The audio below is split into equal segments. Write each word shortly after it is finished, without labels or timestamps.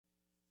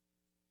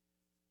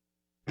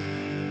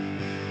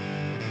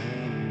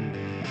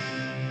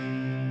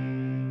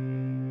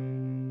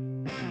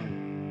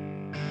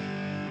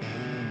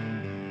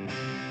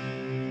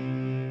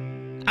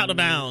Out of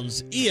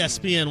Bounds,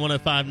 ESPN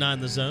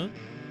 105.9 The Zone.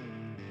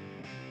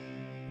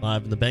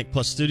 Live in the Bank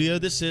Plus studio,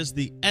 this is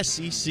the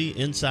SEC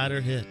Insider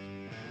Hit.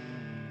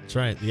 That's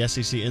right, the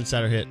SEC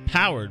Insider Hit,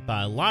 powered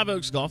by Live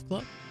Oaks Golf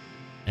Club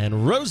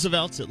and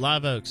Roosevelt's at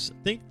Live Oaks.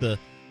 I think the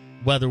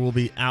weather will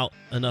be out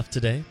enough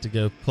today to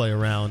go play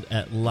around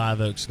at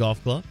Live Oaks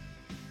Golf Club.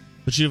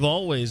 But you've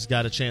always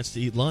got a chance to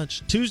eat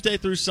lunch. Tuesday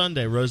through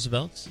Sunday,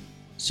 Roosevelt's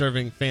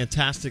serving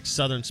fantastic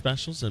Southern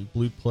specials and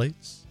blue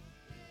plates.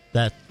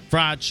 That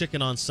fried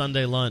chicken on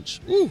Sunday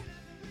lunch,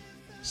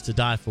 it's to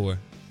die for.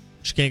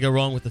 But you can't go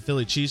wrong with the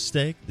Philly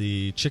cheesesteak,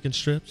 the chicken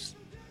strips,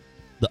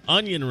 the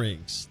onion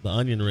rings. The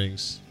onion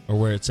rings are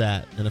where it's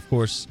at. And, of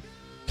course,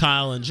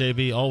 Kyle and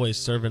JB always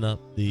serving up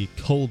the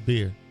cold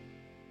beer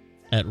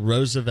at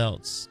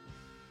Roosevelt's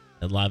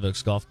at Live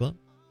Oaks Golf Club.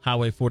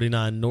 Highway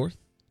 49 North,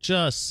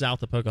 just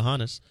south of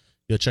Pocahontas.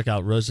 Go check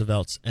out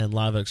Roosevelt's and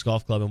Live Oaks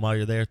Golf Club. And while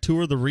you're there,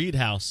 tour the Reed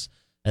House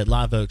at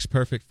Live Oaks.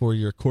 Perfect for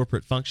your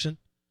corporate function,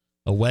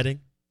 a wedding,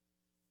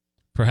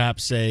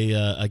 perhaps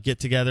a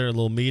get-together, a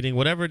little meeting,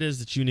 whatever it is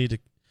that you need to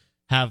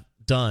have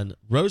done.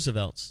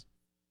 Roosevelt's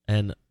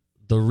and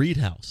the Reed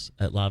House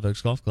at Live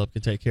Oaks Golf Club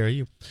can take care of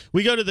you.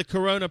 We go to the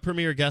Corona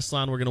Premier Guest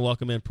Line. We're going to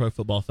welcome in Pro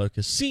Football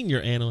Focus senior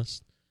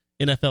analyst,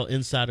 NFL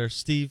insider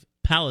Steve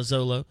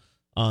Palazzolo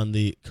on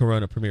the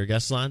Corona Premier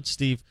Guest Line.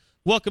 Steve,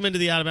 welcome into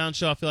the Out of Bounds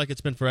Show. I feel like it's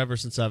been forever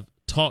since I've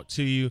talked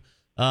to you.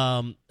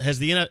 Has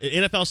the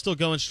NFL still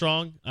going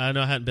strong? I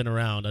know I hadn't been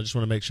around. I just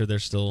want to make sure they're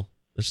still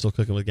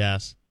cooking with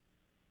gas.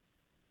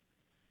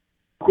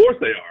 Of course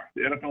they are.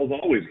 The NFL's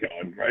always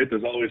going, right?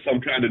 There's always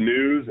some kind of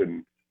news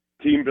and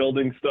team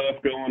building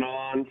stuff going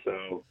on.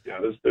 So yeah,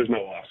 there's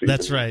no off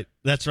season.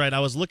 That's right. I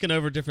was looking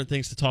over different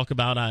things to talk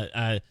about.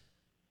 I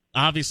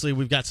obviously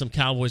we've got some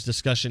Cowboys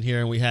discussion here,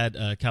 and we had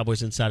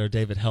Cowboys insider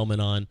David Hellman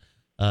on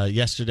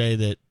yesterday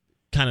that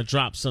kind of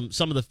dropped some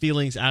of the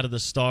feelings out of the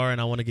Star,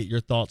 and I want to get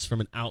your thoughts from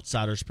an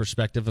outsider's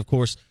perspective. Of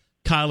course,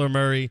 Kyler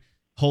Murray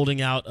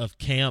holding out of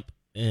camp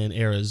in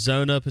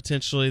Arizona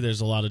potentially.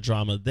 There's a lot of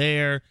drama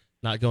there,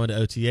 not going to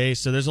OTA.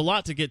 So there's a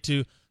lot to get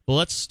to. But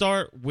let's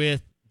start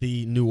with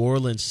the New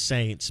Orleans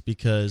Saints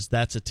because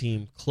that's a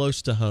team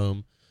close to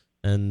home,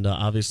 and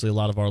obviously a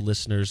lot of our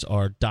listeners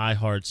are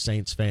diehard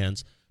Saints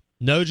fans.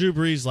 No Drew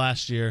Brees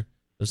last year. It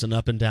was an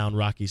up-and-down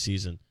rocky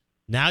season.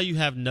 Now you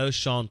have no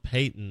Sean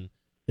Payton.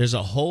 There's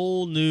a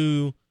whole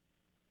new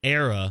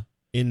era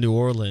in New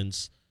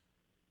Orleans.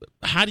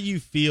 How do you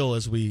feel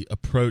as we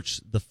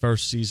approach the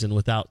first season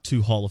without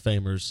two Hall of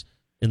Famers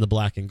in the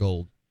black and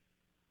gold?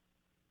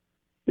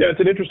 Yeah,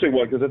 it's an interesting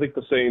one because I think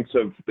the Saints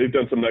they've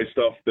done some nice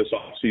stuff this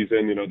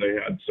offseason. You know, they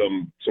had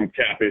some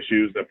cap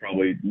issues that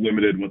probably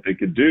limited what they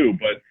could do,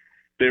 but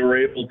they were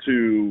able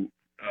to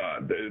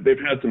they've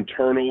had some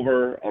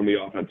turnover on the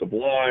offensive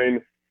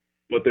line,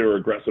 but they were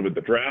aggressive at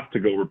the draft to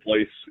go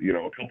replace,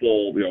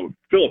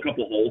 fill a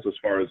couple holes as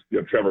far as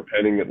Trevor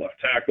Penning at left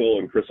tackle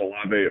and Chris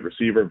Olave at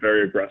receiver,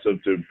 very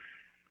aggressive to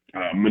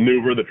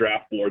maneuver the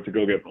draft board to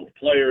go get both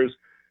players.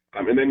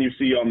 And then you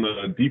see on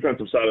the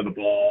defensive side of the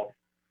ball,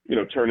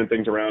 turning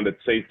things around at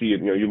safety,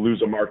 and you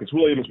lose a Marcus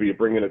Williams, but you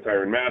bring in a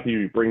Tyrann Mathieu,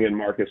 you bring in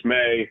Marcus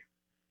May.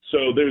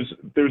 So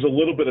there's a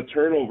little bit of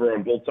turnover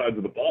on both sides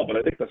of the ball, but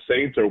I think the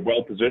Saints are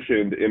well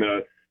positioned in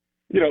an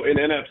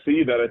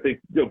NFC that I think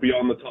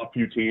beyond the top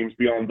few teams,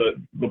 beyond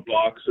the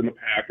Bucs and the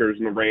Packers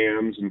and the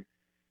Rams and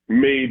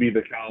maybe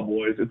the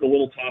Cowboys, it's a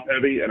little top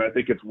heavy, and I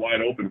think it's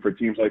wide open for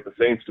teams like the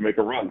Saints to make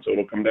a run. So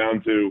it'll come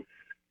down to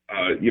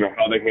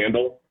how they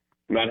handle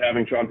not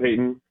having Sean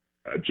Payton.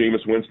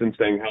 Jameis Winston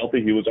staying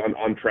healthy. He was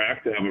on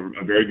track to have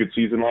a very good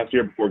season last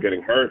year before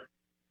getting hurt.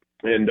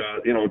 And,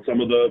 some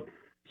of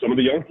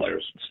the young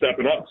players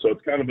stepping up. So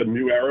it's kind of a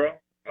new era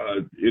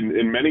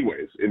in many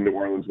ways in New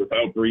Orleans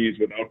without Brees,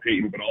 without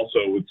Payton, but also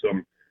with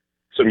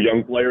some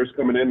young players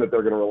coming in that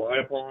they're going to rely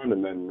upon.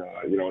 And then,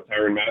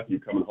 Tyrann Mathieu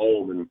coming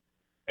home and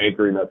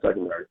anchoring that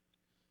secondary.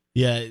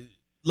 Yeah.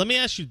 Let me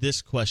ask you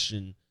this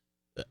question.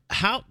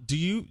 How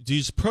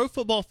does Pro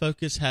Football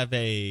Focus have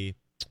a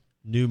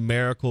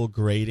numerical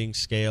grading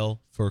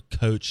scale for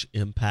coach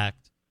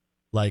impact,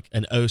 like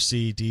an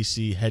OC,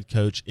 DC head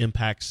coach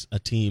impacts a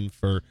team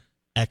for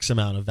X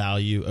amount of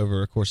value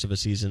over a course of a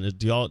season?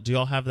 Do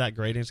y'all have that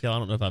grading scale? I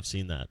don't know if I've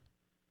seen that.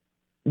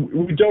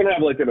 We don't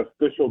have like an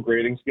official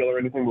grading scale or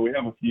anything, but we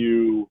have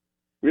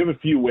a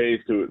few ways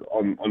to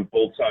on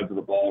both sides of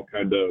the ball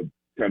kind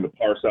of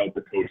parse out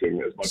the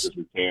coaching as much as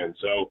we can.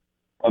 So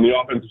on the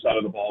offensive side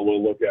of the ball,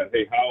 we'll look at,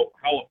 hey,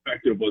 how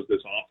effective was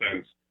this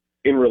offense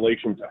in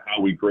relation to how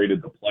we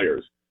graded the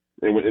players.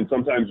 And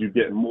sometimes you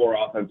get more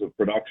offensive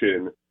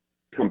production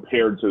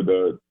compared to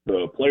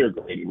the player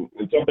grading.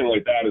 And something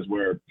like that is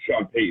where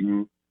Sean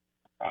Payton,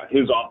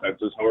 his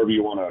offenses, however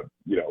you want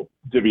to,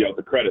 divvy out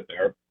the credit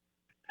there,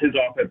 his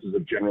offenses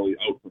have generally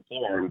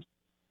outperformed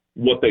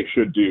what they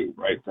should do,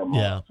 right, from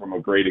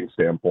a grading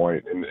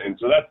standpoint. And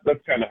so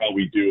that's kind of how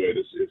we do it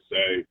is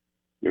say,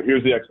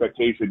 here's the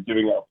expectation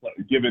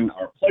given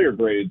our player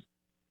grades,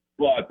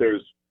 but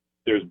there's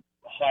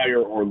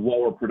higher or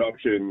lower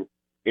production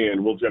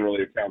and we'll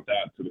generally account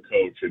that to the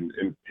coach. And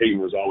Peyton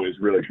was always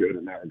really good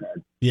in that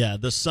regard. Yeah,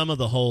 the sum of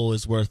the whole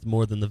is worth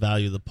more than the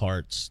value of the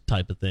parts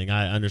type of thing.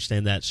 I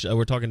understand that.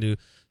 We're talking to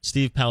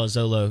Steve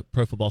Palazzolo,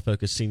 Pro Football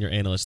Focus senior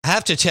analyst. I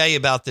have to tell you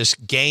about this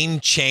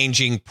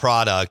game-changing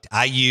product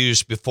I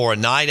use before a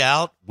night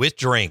out with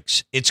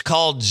drinks. It's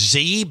called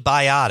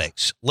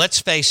Z-Biotics.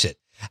 Let's face it,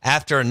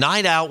 after a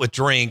night out with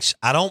drinks,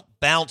 I don't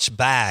bounce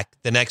back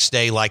the next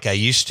day like I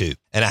used to,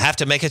 and I have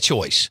to make a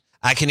choice.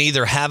 I can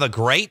either have a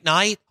great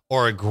night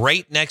or a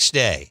great next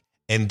day,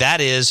 and that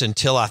is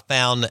until I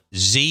found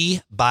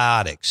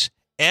Z-Biotics.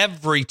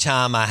 Every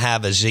time I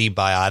have a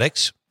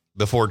Z-Biotics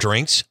before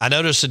drinks, I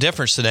notice a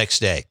difference the next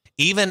day.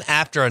 Even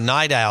after a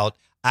night out,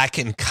 I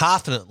can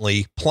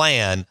confidently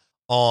plan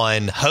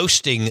on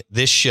hosting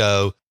this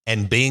show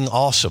and being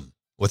awesome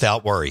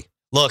without worry.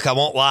 Look, I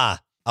won't lie.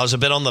 I was a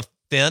bit on the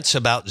fence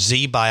about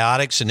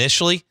Z-Biotics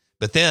initially,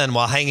 but then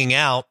while hanging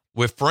out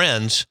with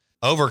friends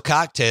over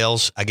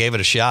cocktails, I gave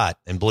it a shot.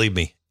 And believe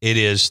me, it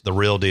is the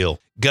real deal.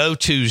 Go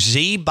to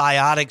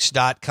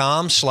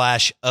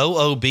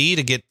zbiotics.com/OOB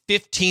to get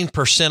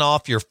 15%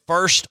 off your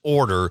first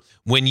order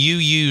when you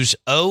use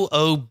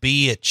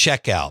OOB at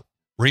checkout.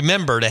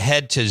 Remember to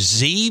head to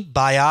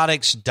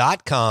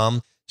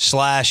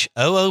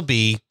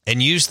zbiotics.com/OOB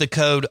and use the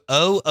code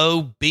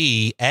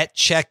OOB at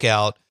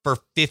checkout for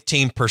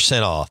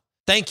 15% off.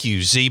 Thank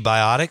you,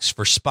 Z-Biotics,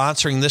 for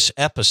sponsoring this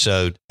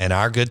episode and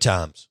our good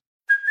times.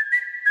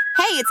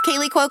 Hey, it's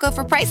Kaylee Cuoco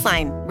for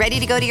Priceline. Ready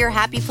to go to your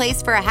happy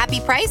place for a happy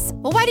price?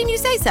 Well, why didn't you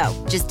say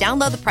so? Just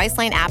download the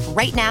Priceline app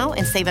right now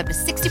and save up to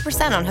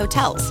 60% on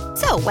hotels.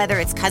 So whether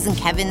it's Cousin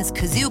Kevin's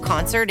Kazoo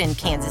Concert in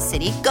Kansas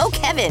City, go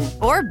Kevin,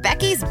 or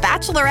Becky's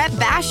Bachelorette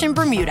Bash in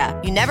Bermuda,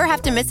 you never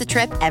have to miss a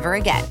trip ever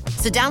again.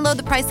 So download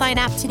the Priceline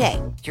app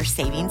today. Your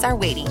savings are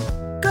waiting.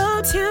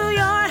 Go to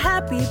your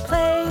happy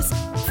place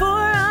for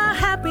a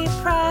happy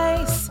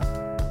price.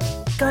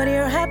 Go to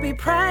your happy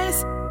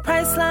price,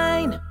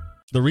 Priceline.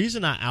 The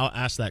reason I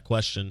asked that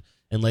question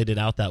and laid it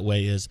out that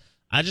way is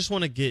I just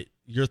want to get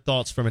your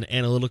thoughts from an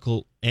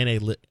analytical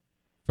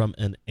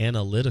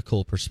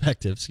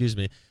perspective,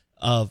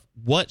 of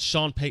what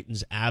Sean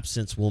Payton's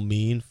absence will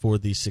mean for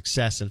the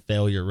success and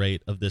failure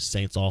rate of this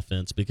Saints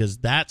offense, because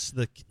that's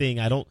the thing.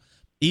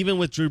 Even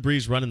with Drew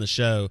Brees running the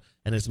show,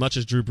 and as much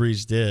as Drew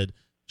Brees did,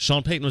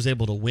 Sean Payton was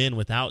able to win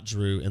without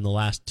Drew in the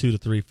last 2 to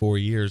 3, 4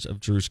 years of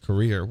Drew's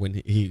career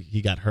when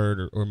he got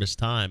hurt or missed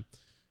time.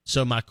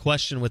 So my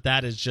question with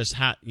that is just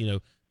how,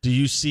 do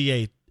you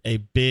see a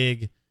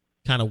big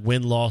kind of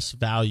win-loss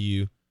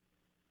value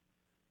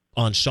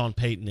on Sean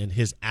Payton and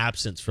his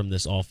absence from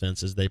this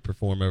offense as they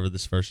perform over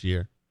this first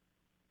year?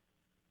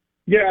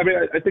 Yeah, I mean,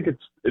 I think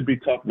it'd be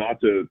tough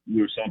not to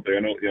lose something. I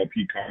know,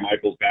 Pete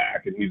Carmichael's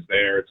back and he's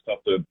there. It's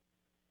tough to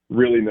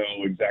really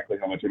know exactly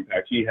how much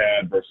impact he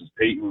had versus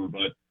Payton,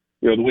 but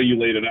the way you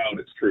laid it out,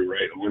 it's true,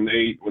 right? When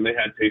they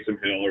had Taysom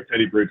Hill or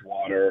Teddy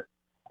Bridgewater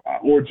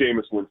or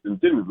Jameis Winston,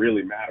 didn't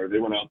really matter. They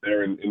went out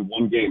there and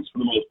won games for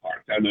the most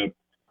part. Kind of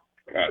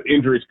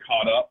injuries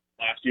caught up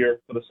last year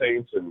for the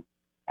Saints, and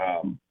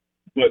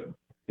but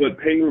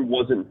Payton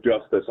wasn't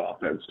just this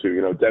offense too.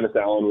 Dennis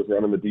Allen was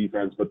running the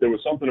defense, but there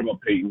was something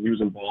about Payton. He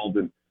was involved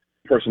in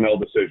personnel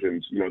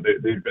decisions.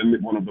 They've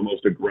been one of the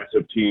most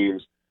aggressive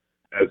teams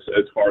as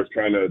far as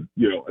trying to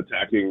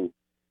attacking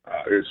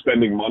or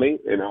spending money,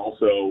 and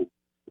also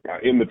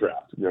in the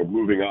draft,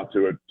 moving up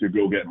to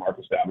go get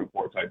Marcus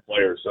Davenport type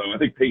players. So I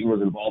think Payton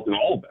was involved in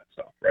all of that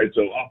stuff, right?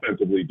 So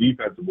offensively,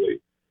 defensively,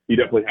 he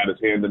definitely had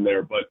his hand in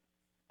there. But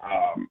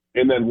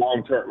and then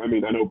long term, I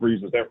mean, I know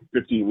Brees was there for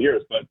 15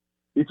 years, but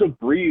he took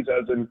Brees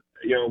as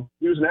he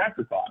was an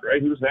afterthought,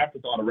 right? He was an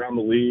afterthought around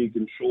the league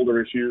and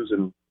shoulder issues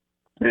and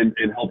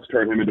helped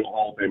turn him into a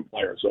Hall of Fame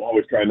player. So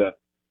always trying to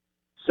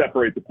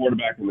separate the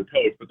quarterback and the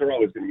coach, but they're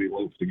always going to be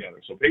lumped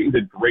together. So Payton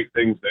did great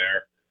things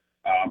there.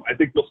 I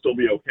think they'll still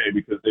be okay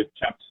because they've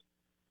kept,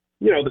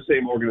 the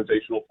same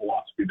organizational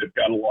philosophy. They've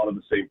got a lot of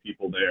the same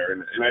people there,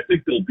 and I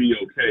think they'll be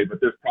okay.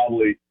 But there's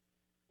probably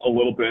a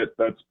little bit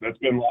that's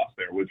been lost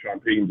there with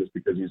Sean Payton, just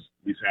because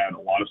he's had a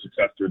lot of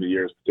success through the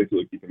years,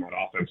 particularly keeping that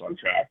offense on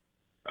track,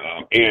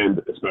 and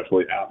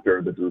especially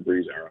after the Drew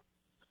Brees era.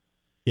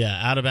 Yeah,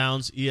 Out of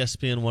Bounds,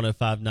 ESPN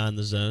 105.9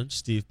 The Zone.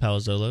 Steve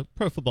Palazzolo,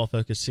 Pro Football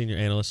Focus senior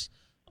analyst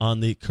on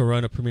the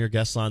Corona Premier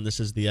Guest Line. This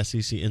is the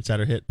SEC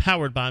Insider Hit,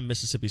 powered by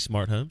Mississippi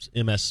Smart Homes,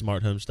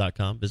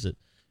 mssmarthomes.com. Visit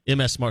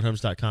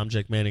mssmarthomes.com.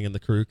 Jake Manning and the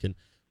crew can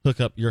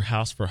hook up your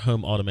house for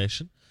home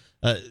automation.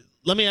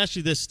 Let me ask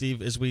you this,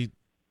 Steve, as we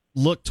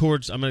look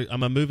towards, I'm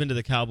gonna move into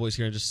the Cowboys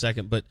here in just a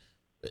second, but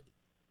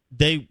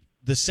the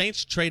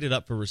Saints traded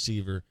up for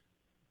receiver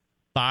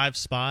 5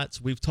 spots.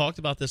 We've talked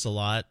about this a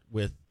lot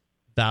with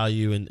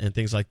value and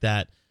things like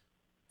that.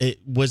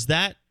 Was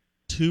that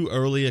too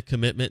early a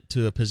commitment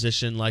to a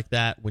position like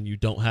that when you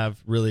don't have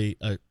really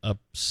a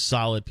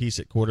solid piece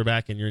at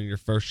quarterback and you're in your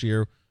first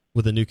year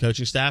with a new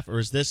coaching staff? Or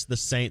is this the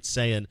Saints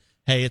saying,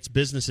 hey, it's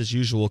business as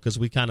usual because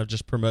we kind of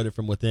just promoted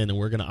from within and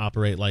we're going to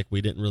operate like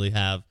we didn't really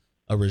have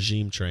a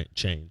regime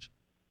change?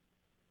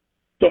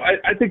 So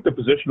I think the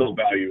positional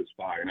value is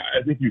fine.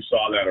 I think you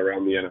saw that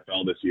around the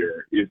NFL this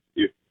year. If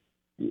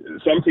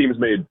some teams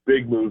made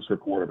big moves for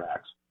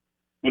quarterbacks,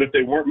 but if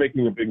they weren't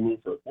making a big move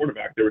for a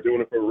quarterback, they were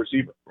doing it for a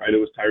receiver, right? It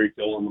was Tyreek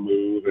Hill on the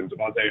move and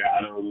Devontae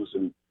Adams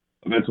and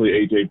eventually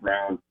A.J.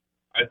 Brown.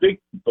 I think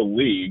the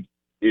league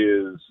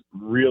is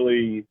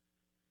really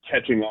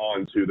catching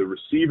on to the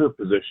receiver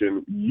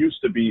position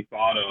used to be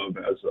thought of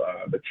as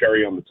the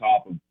cherry on the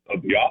top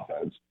of the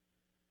offense.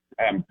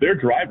 They're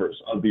drivers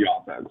of the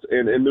offense,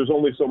 and there's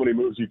only so many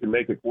moves you can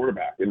make at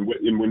quarterback. And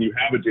when you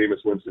have a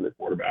Jameis Winston at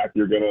quarterback,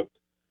 you're going to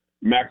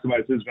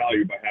maximize his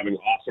value by having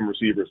awesome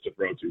receivers to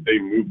throw to. They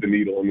move the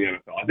needle in the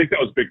NFL. I think that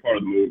was a big part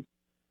of the move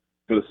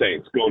for the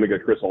Saints, going to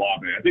get Chris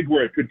Olave. I think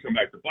where it could come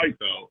back to bite,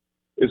 though,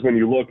 is when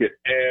you look at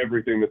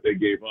everything that they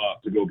gave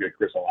up to go get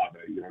Chris Olave.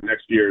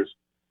 Next year's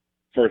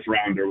first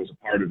rounder was a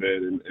part of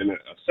it, and a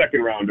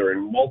second rounder,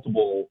 and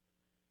multiple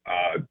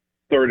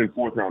third and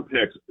fourth round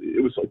picks.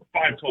 It was like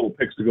 5 total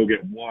picks to go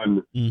get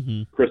one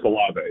Chris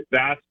Olave.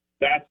 That's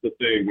the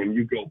thing when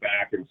you go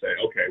back and say,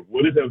 okay,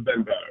 would it have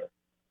been better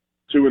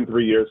 2 and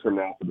 3 years from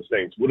now for the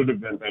Saints? Would it have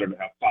been better to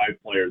have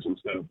 5 players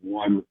instead of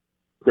one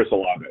Chris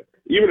Olave?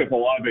 Even if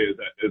Olave is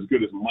as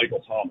good as Michael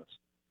Thomas,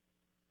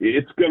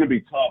 it's going to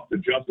be tough to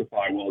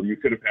justify, well, you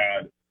could have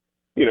had,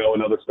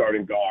 another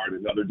starting guard,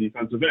 another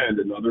defensive end,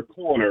 another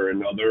corner,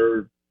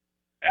 another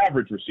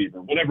average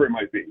receiver, whatever it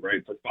might be, right?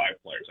 It's like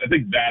 5 players. I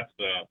think that's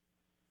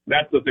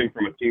the thing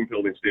from a team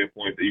building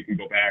standpoint that you can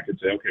go back and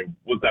say, okay,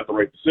 was that the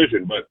right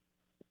decision? But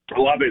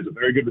Olave is a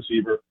very good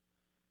receiver.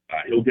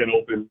 He'll get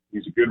open.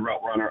 He's a good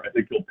route runner. I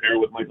think he'll pair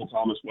with Michael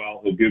Thomas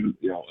well. He'll give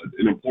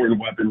an important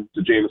weapon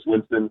to Jameis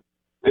Winston.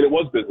 And it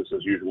was business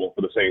as usual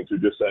for the Saints, who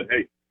just said,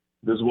 hey,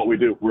 this is what we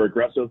do. We're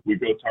aggressive. We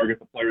go target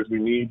the players we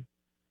need.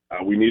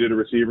 We needed a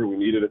receiver. We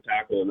needed a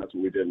tackle, and that's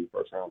what we did in the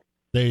first round.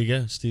 There you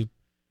go, Steve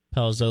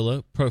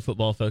Palazzolo, Pro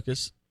Football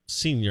Focus,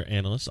 senior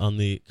analyst on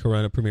the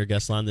Corona Premier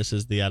Guest Line. This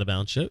is the Out of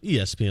Bounds Show,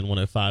 ESPN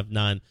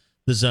 105.9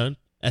 The Zone,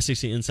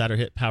 SEC Insider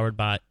Hit, powered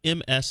by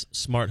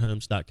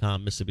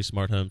MSSmartHomes.com, Mississippi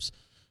Smart Homes.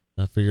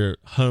 For your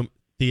home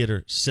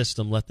theater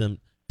system, let them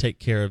take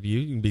care of you.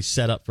 You can be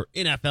set up for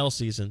NFL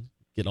season,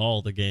 get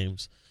all the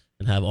games,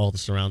 and have all the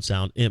surround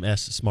sound,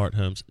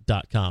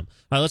 MSSmartHomes.com. All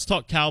right, let's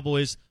talk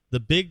Cowboys. The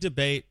big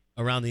debate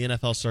around the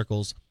NFL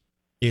circles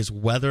is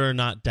whether or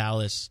not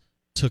Dallas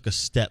took a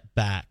step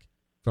back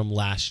from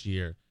last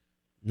year.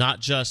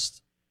 Not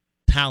just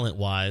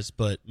talent-wise,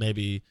 but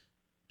maybe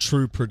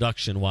true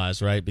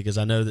production-wise, right? Because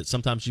I know that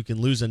sometimes you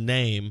can lose a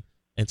name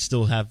and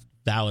still have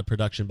valid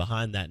production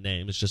behind that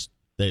name. It's just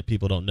that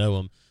people don't know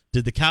them.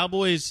 Did the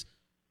Cowboys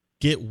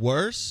get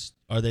worse?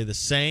 Are they the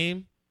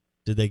same?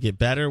 Did they get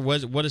better?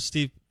 What is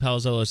Steve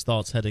Palazzolo's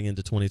thoughts heading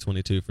into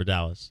 2022 for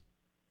Dallas?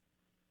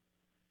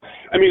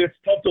 I mean, it's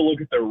tough to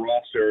look at their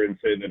roster and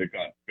say that it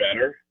got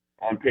better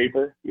on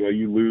paper.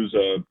 You lose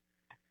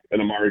an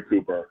Amari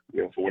Cooper,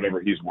 for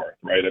whatever he's worth,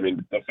 right? I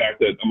mean, the fact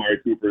that Amari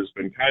Cooper has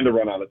been kind of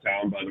run out of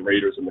town by the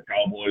Raiders and the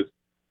Cowboys,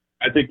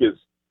 I think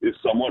is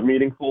somewhat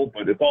meaningful,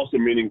 but it's also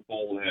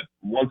meaningful that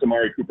once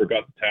Amari Cooper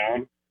got to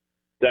town,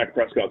 Dak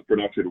Prescott's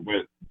production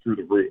went through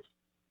the roof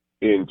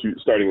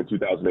starting in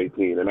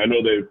 2018. And I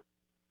know they've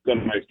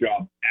done a nice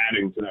job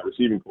adding to that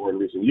receiving core in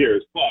recent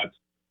years, but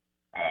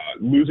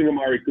losing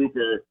Amari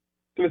Cooper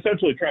and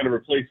essentially trying to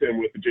replace him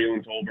with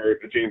Jalen Tolbert,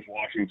 James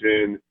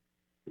Washington,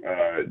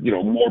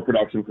 more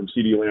production from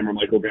CeeDee Lamb or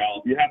Michael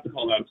Gallup, you have to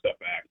call that a step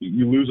back.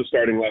 You lose a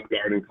starting left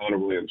guard in Connor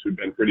Williams, who'd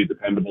been pretty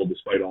dependable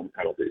despite all the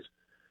penalties.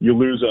 You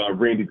lose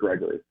Randy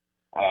Gregory.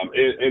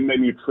 And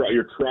then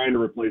you're trying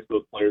to replace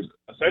those players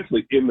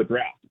essentially in the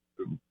draft,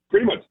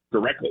 pretty much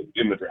directly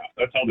in the draft.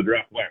 That's how the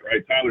draft went,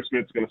 right? Tyler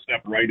Smith's going to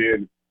step right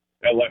in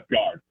at left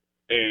guard,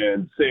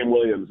 and Sam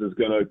Williams is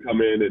going to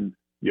come in and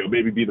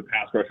maybe be the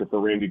pass rusher for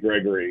Randy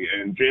Gregory,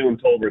 and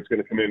Jalen Tolbert's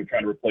going to come in and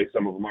try to replace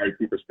some of Amari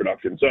Cooper's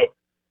production. So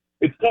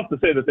it's tough to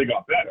say that they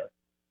got better.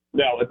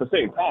 Now, at the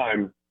same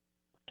time,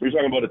 you're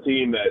talking about a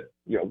team that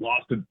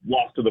lost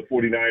to the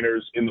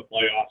 49ers in the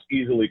playoffs,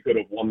 easily could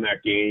have won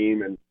that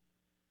game, and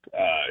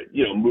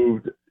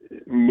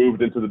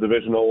moved into the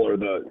divisional or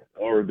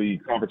the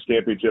conference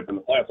championship in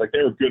the playoffs. Like,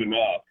 they were good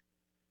enough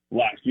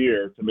last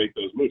year to make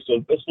those moves,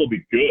 so they'll still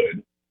be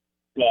good.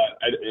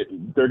 But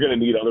they're going to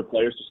need other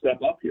players to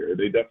step up here.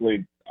 They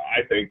definitely,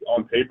 I think,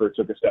 on paper,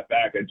 took a step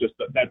back. And just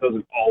that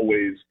doesn't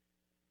always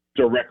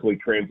directly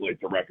translate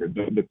to record.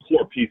 The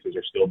core pieces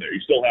are still there. You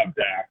still have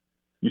Dak.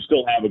 You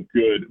still have a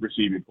good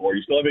receiving core.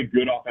 You still have a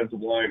good offensive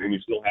line, and you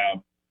still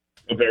have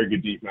a very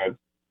good defense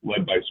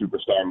led by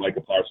superstar Micah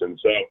Parsons.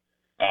 So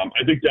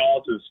I think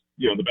Dallas is,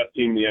 the best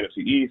team in the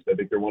NFC East. I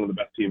think they're one of the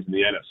best teams in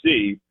the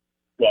NFC.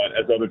 But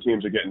as other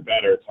teams are getting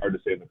better, it's hard to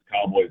say that the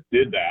Cowboys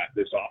did that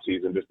this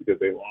offseason just because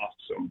they lost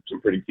some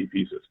pretty key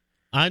pieces.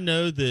 I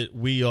know that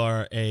we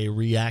are a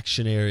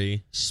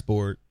reactionary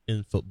sport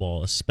in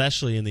football,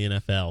 especially in the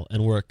NFL,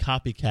 and we're a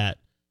copycat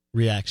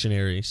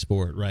reactionary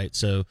sport, right?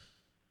 So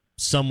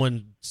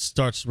someone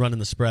starts running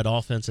the spread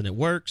offense and it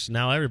works.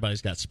 Now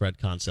everybody's got spread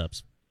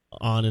concepts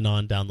on and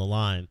on down the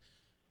line.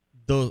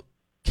 The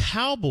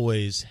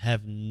Cowboys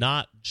have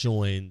not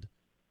joined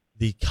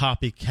the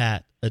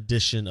copycat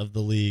edition of the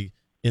league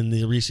in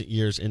the recent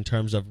years in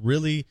terms of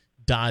really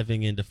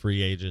diving into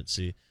free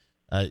agency.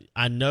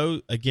 I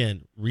know,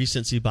 again,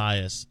 recency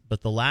bias,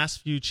 but the last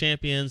few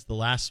champions, the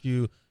last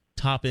few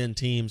top-end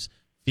teams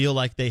feel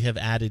like they have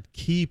added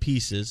key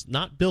pieces,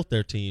 not built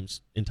their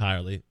teams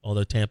entirely,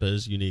 although Tampa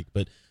is unique,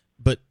 but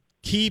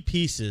key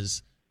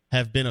pieces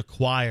have been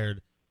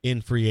acquired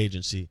in free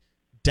agency.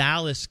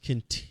 Dallas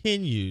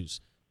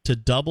continues to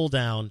double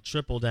down,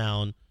 triple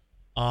down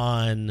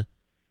on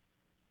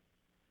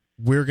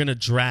we're going to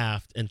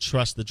draft and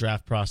trust the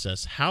draft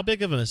process. How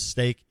big of a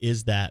mistake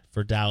is that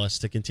for Dallas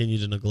to continue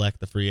to neglect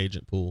the free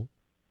agent pool?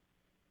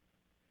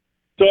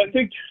 So I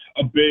think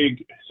I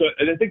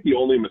think the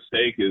only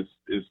mistake is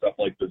stuff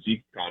like the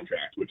Zeke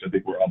contract, which I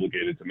think we're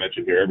obligated to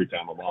mention here every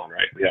time I'm on,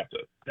 right? We have to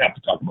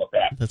talk about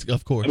that. That's,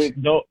 of course. I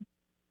mean,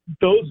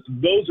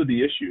 those are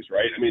the issues,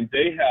 right? I mean,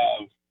 they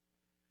have,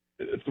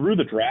 through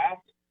the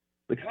draft,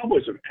 the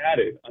Cowboys have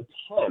added a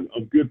ton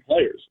of good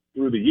players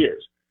through the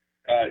years.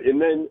 I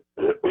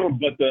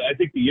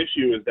think the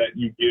issue is that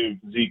you give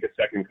Zeke a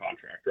second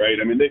contract, right?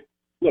 I mean, they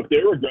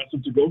were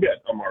aggressive to go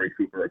get Amari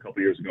Cooper a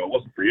couple years ago. It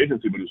wasn't free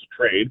agency, but it was a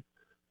trade.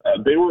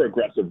 They were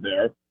aggressive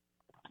there.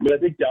 But I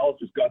think Dallas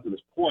just got to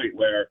this point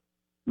where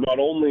not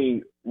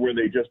only were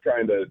they just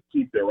trying to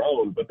keep their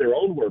own, but their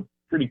own were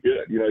pretty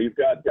good. You know, you've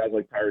got guys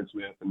like Tyron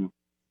Smith and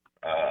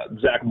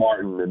Zach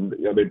Martin, and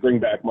they bring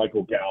back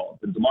Michael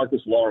Gallup, and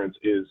DeMarcus Lawrence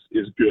is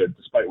good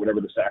despite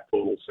whatever the sack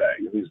totals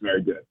say. He's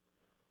very good.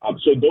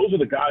 So those are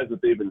the guys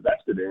that they've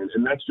invested in,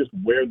 and that's just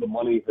where the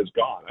money has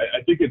gone.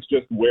 I think it's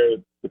just where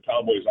the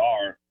Cowboys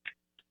are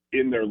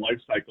in their life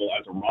cycle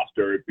as a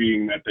roster,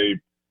 being that they've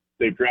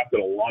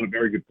drafted a lot of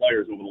very good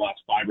players over the last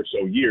 5 or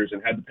so years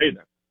and had to pay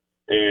them.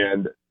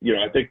 And,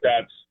 I think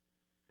that's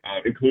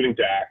including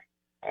Dak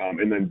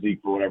and then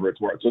Zeke for whatever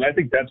it's worth. So I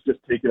think that's just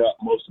taken up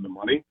most of the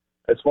money.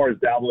 As far as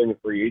dabbling in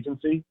free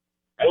agency,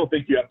 I don't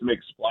think you have to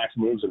make splash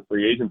moves in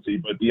free agency,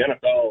 but the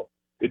NFL,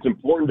 it's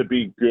important to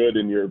be good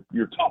in your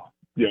top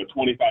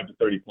 25 to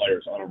 30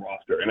 players on a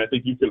roster. And I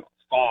think you can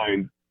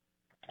find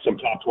some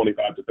top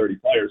 25 to 30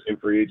 players in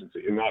free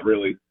agency and not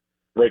really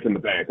breaking the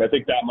bank. I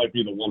think that might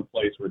be the one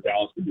place where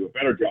Dallas could do a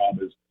better job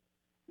is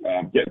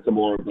getting some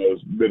more of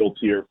those middle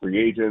tier free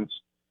agents,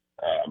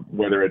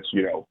 whether it's,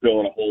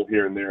 filling a hole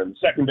here and there in the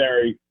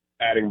secondary,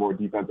 adding more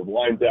defensive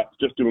line depth,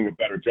 just doing a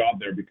better job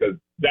there, because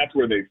that's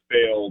where they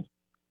failed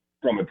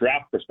from a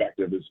draft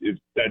perspective is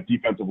that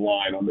defensive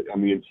line on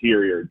the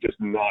interior, just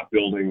not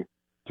building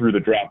through the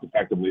draft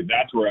effectively.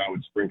 That's where I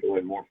would sprinkle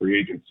in more free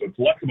agents. So it's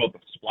less about the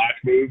splash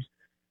moves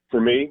for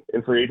me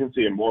in free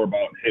agency and more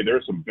about, hey, there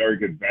are some very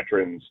good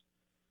veterans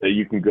that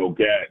you can go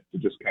get to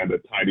just kind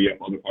of tidy up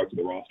other parts of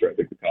the roster. I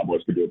think the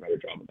Cowboys could do a better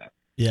job of that.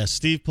 Yeah,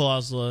 Steve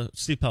Palazzolo,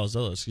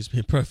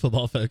 Pro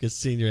Football Focus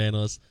senior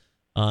analyst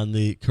on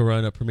the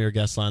Corona Premier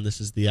Guest Line.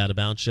 This is the Out of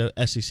Bounds Show,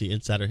 SEC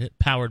Insider Hit,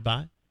 powered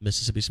by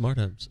Mississippi Smart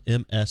Homes,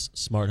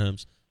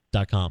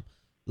 mssmarthomes.com.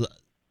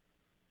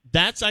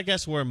 That's, I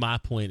guess, where my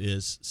point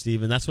is,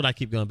 Steve, and that's what I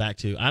keep going back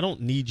to. I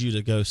don't need you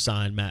to go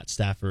sign Matt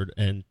Stafford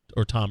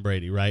or Tom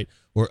Brady, right,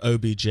 or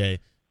OBJ.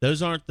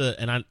 Those aren't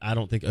and I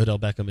don't think Odell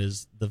Beckham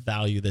is the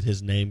value that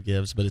his name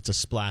gives, but it's a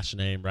splash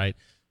name, right?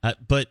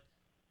 But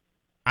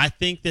I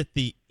think that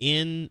the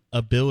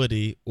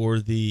inability or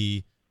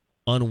the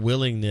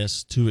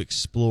unwillingness to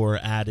explore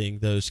adding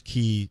those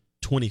key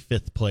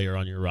 25th player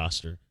on your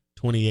roster,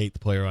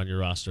 28th player on your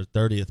roster,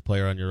 30th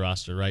player on your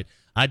roster, right?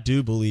 I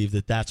do believe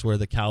that that's where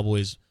the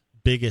Cowboys'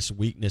 biggest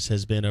weakness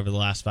has been over the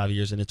last 5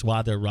 years, and it's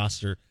why their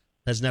roster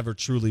has never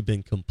truly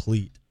been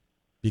complete,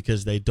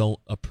 because they don't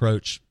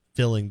approach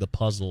filling the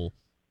puzzle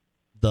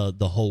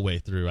the whole way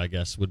through, I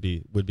guess, would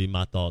be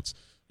my thoughts.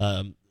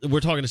 We're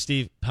talking to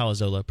Steve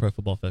Palazzolo, Pro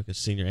Football Focus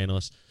senior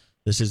analyst.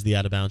 This is the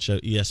Out of Bounds Show,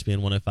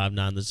 ESPN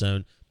 105.9 The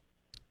Zone.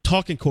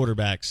 Talking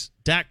quarterbacks,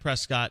 Dak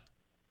Prescott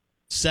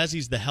says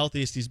he's the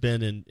healthiest he's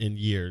been in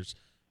years.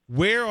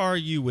 Where are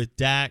you with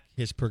Dak,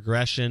 his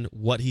progression,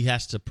 what he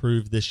has to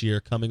prove this year,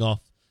 coming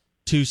off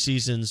 2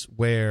 seasons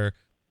where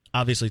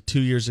obviously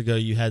 2 years ago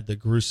you had the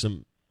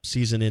gruesome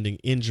season-ending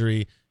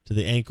injury to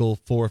the ankle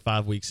 4 or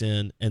 5 weeks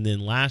in, and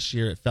then last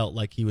year it felt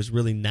like he was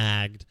really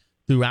nagged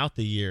throughout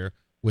the year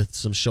with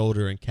some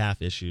shoulder and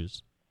calf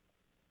issues?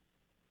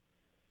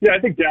 Yeah, I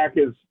think Dak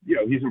is,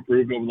 he's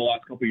improved over the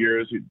last couple of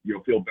years.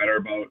 You'll feel better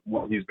about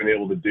what he's been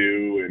able to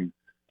do, and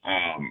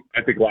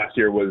I think last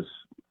year was,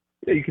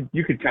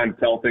 you could kind of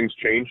tell things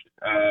changed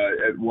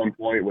at one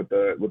point with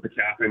the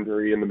calf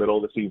injury in the middle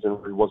of the season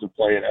where he wasn't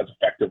playing as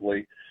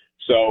effectively.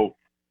 So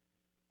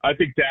I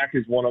think Dak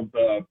is one of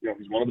the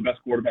he's one of the best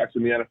quarterbacks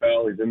in the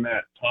NFL. He's in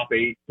that top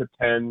 8 to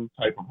 10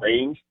 type of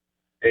range,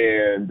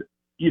 and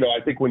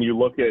I think when you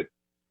look at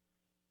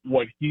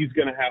what he's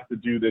going to have to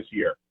do this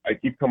year, I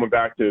keep coming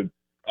back to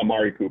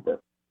Amari Cooper.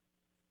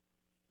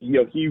 He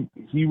had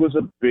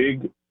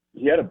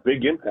a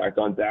big impact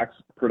on Dak's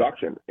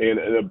production and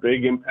a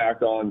big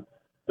impact on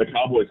the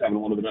Cowboys having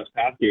one of the best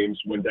pass games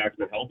when Dak's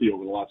been healthy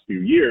over the last few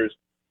years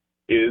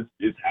is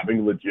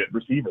having legit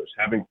receivers,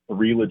 having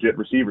 3 legit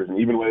receivers. And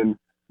even when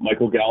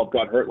Michael Gallup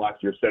got hurt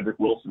last year. Cedric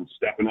Wilson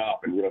stepping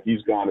up, and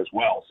he's gone as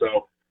well.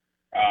 So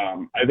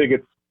I think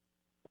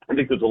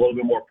there's a little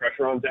bit more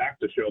pressure on Dak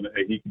to show that,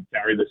 hey, he can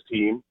carry this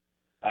team,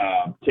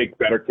 take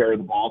better care of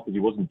the ball, because he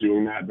wasn't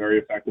doing that very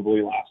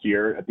effectively last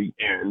year at the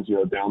end,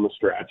 down the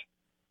stretch.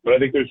 But I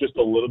think there's just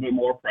a little bit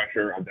more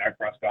pressure on Dak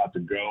Prescott to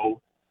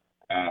go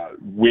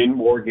win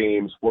more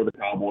games for the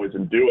Cowboys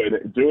and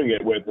doing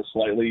it with a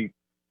slightly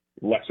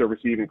lesser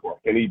receiving corps.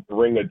 Can he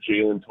bring a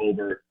Jalen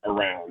Tolbert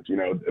around?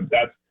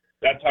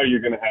 That's how you're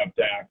going to have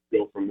Dak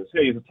go from this,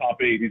 hey, he's a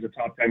top 8, he's a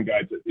top 10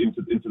 guy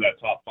into that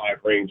top 5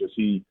 range as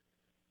he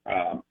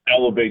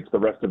elevates the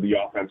rest of the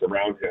offense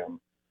around him.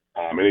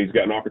 And he's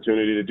got an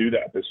opportunity to do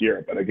that this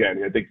year. But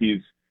again, I think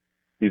he's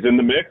in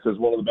the mix as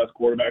one of the best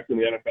quarterbacks in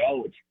the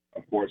NFL, which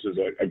of course is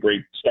a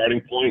great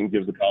starting point and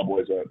gives the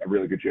Cowboys a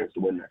really good chance to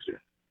win next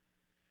year.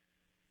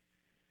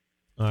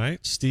 All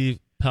right, Steve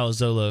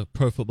Palazzolo,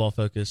 Pro Football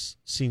Focus,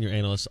 senior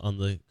analyst on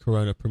the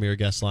Corona Premier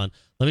Guest Line.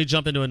 Let me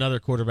jump into another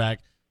quarterback.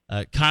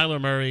 Kyler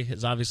Murray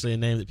is obviously a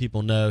name that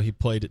people know. He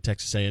played at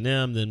Texas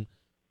A&M, then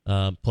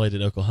played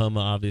at Oklahoma,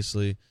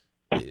 obviously.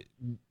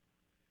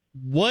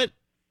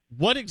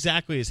 What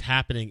exactly is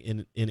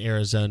happening in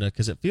Arizona?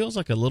 Because it feels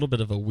like a little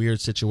bit of a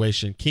weird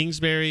situation.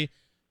 Kingsbury,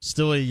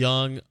 still a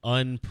young,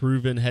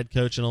 unproven head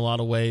coach in a lot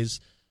of ways.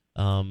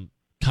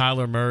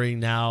 Kyler Murray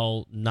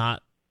now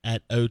not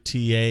at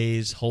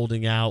OTAs,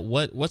 holding out.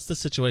 What's the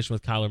situation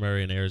with Kyler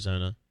Murray in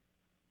Arizona?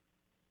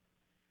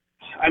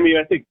 I mean,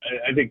 I think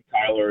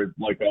Kyler,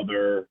 like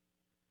other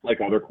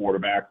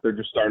quarterbacks, they're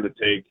just starting to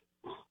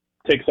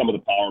take some of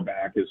the power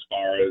back as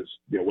far as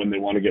when they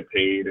want to get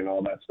paid and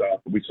all that stuff.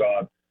 We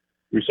saw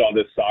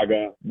this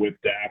saga with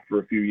Dak for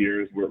a few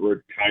years.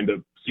 We're kind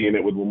of seeing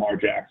it with Lamar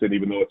Jackson,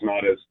 even though it's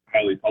not as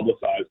highly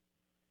publicized.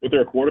 But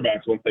there are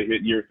quarterbacks, once they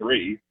hit year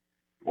 3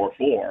 or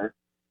 4,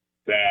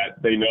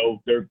 that they know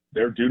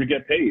they're due to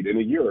get paid in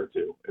a year or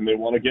two, and they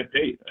want to get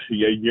paid a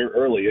year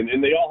early.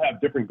 And they all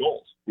have different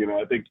goals.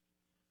 I think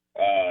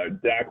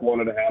Dak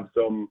wanted to have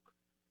some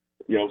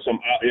out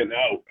and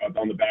out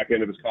on the back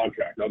end of his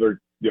contract.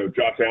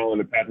 Josh Allen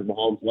and Patrick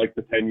Mahomes like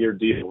the 10-year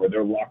deal where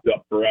they're locked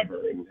up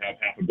forever and have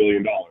 $500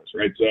 million,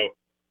 right? So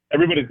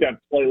everybody's got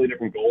slightly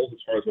different goals as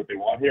far as what they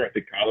want here. I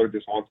think Kyler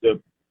just wants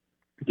to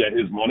get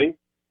his money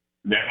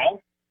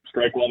now,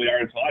 strike while the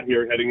iron's hot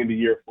here heading into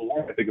year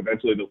 4. I think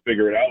eventually they'll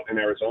figure it out in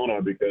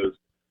Arizona, because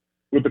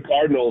with the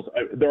Cardinals,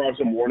 there are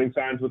some warning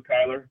signs with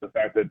Kyler. The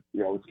fact that,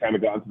 it's kind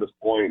of gotten to this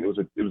point. It was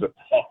a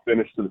tough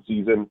finish to the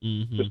season,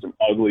 just an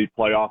ugly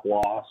playoff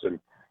loss, and,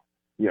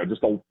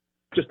 just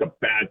a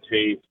bad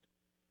taste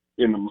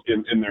in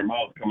their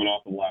mouth coming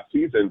off of last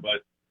season.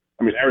 But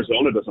I mean,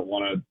 Arizona doesn't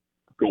want to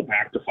go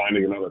back to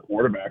finding another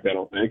quarterback. I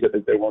don't think. I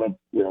think they want to,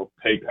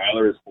 pay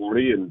Kyler his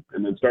 40 and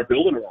then start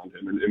building around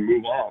him and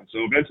move on.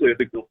 So eventually, I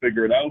think they'll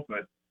figure it out. But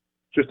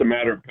it's just a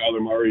matter of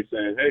Kyler Murray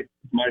saying, "Hey,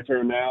 it's my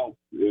turn now,"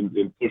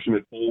 and pushing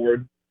it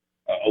forward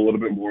a little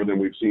bit more than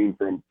we've seen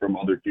from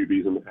other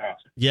QBs in the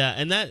past. Yeah,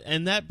 and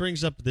that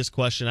brings up this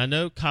question. I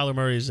know Kyler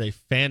Murray is a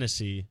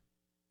fantasy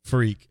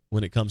freak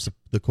when it comes to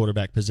the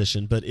quarterback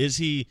position, but is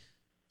he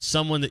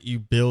someone that you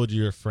build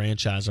your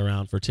franchise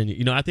around for 10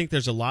 years? I think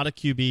there's a lot of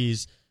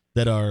QBs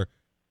that are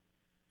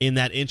in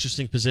that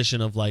interesting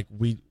position of like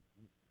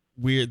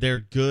they're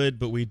good,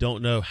 but we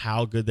don't know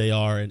how good they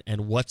are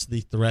and what's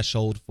the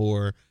threshold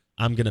for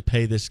I'm going to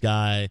pay this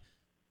guy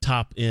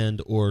top end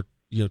or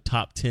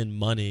top 10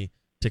 money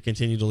to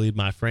continue to lead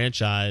my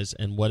franchise,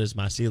 and what is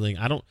my ceiling?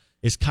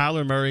 Is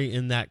Kyler Murray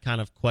in that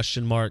kind of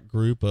question mark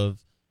group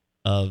of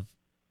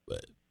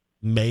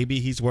maybe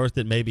he's worth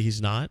it, maybe he's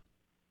not?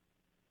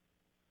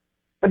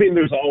 I mean,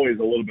 there's always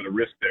a little bit of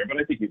risk there, but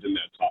I think he's in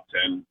that top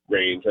 10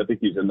 range. I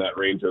think he's in that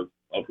range of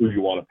who you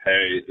want to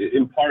pay,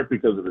 in part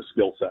because of his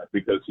skill set,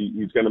 because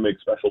he's going to make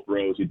special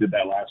throws. He did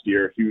that last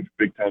year, huge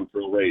big-time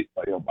throw rate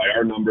by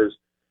our numbers,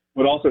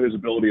 but also his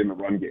ability in the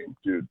run game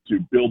to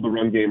build the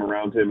run game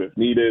around him if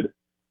needed,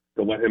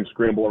 to let him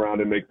scramble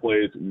around and make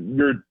plays.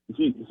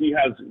 He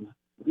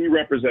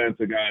represents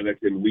a guy that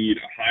can lead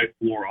a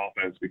high-floor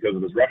offense because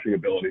of his rushing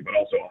ability, but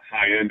also a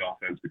high-end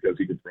offense because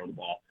he can throw the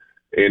ball.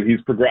 And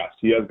he's progressed.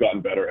 He has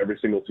gotten better every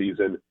single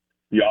season.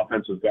 The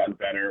offense has gotten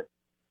better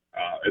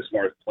as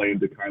far as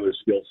playing to Kyler's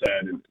skill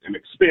set and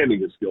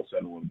expanding his skill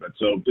set a little bit.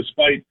 So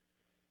despite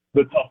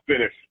the tough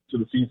finish to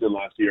the season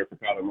last year for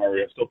Kyler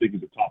Murray, I still think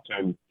he's a top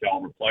 10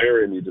 caliber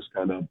player, and you just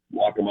kind of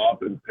lock him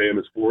up and pay him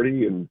his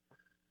 40 and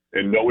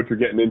know what you're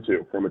getting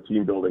into from a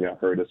team-building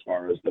effort as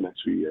far as the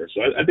next few years.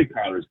 So I think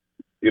Kyler's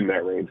in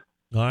that range.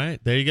 All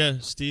right, there you go.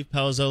 Steve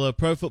Palazzolo,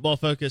 Pro Football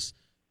Focus,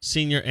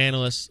 senior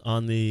analyst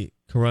on the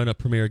Corona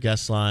Premier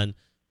Guest Line,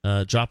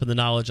 dropping the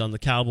knowledge on the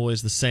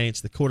Cowboys, the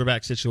Saints, the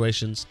quarterback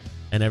situations,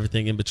 and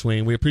everything in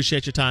between. We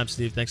appreciate your time,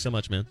 Steve. Thanks so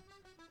much, man.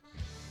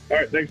 All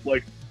right, thanks,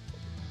 Blake.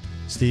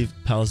 Steve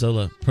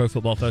Palazzolo, Pro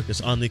Football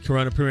Focus on the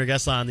Corona Premier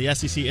Guest Line, the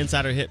SEC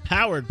Insider Hit,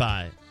 powered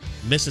by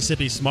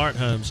Mississippi Smart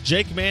Homes.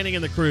 Jake Manning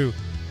and the crew,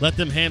 let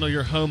them handle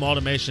your home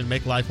automation,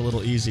 make life a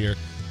little easier.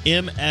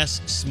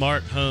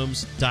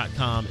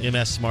 MSSmarthomes.com,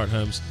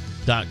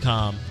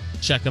 MSSmarthomes.com.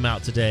 Check them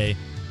out today.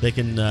 They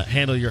can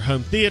handle your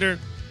home theater.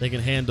 They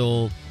can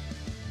handle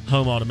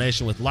home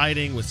automation with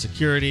lighting, with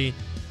security,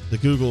 the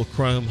Google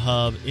Chrome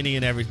hub, any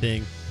and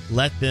everything.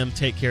 Let them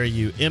take care of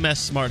you.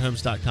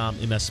 MSSmartHomes.com,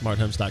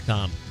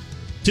 MSSmartHomes.com.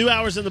 2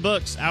 hours in the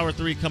books. Hour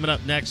 3 coming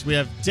up next. We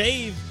have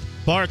Dave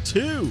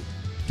Bartoo,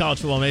 College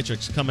Football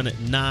Matrix, coming at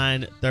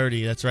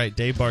 9:30. That's right,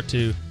 Dave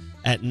Bartoo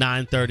at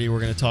 9:30. We're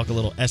going to talk a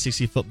little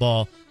SEC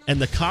football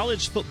and the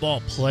college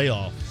football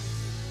playoff.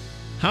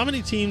 How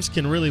many teams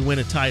can really win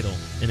a title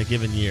in a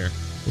given year?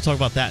 We'll talk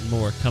about that and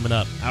more coming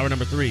up. Hour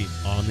number 3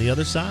 on the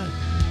other side.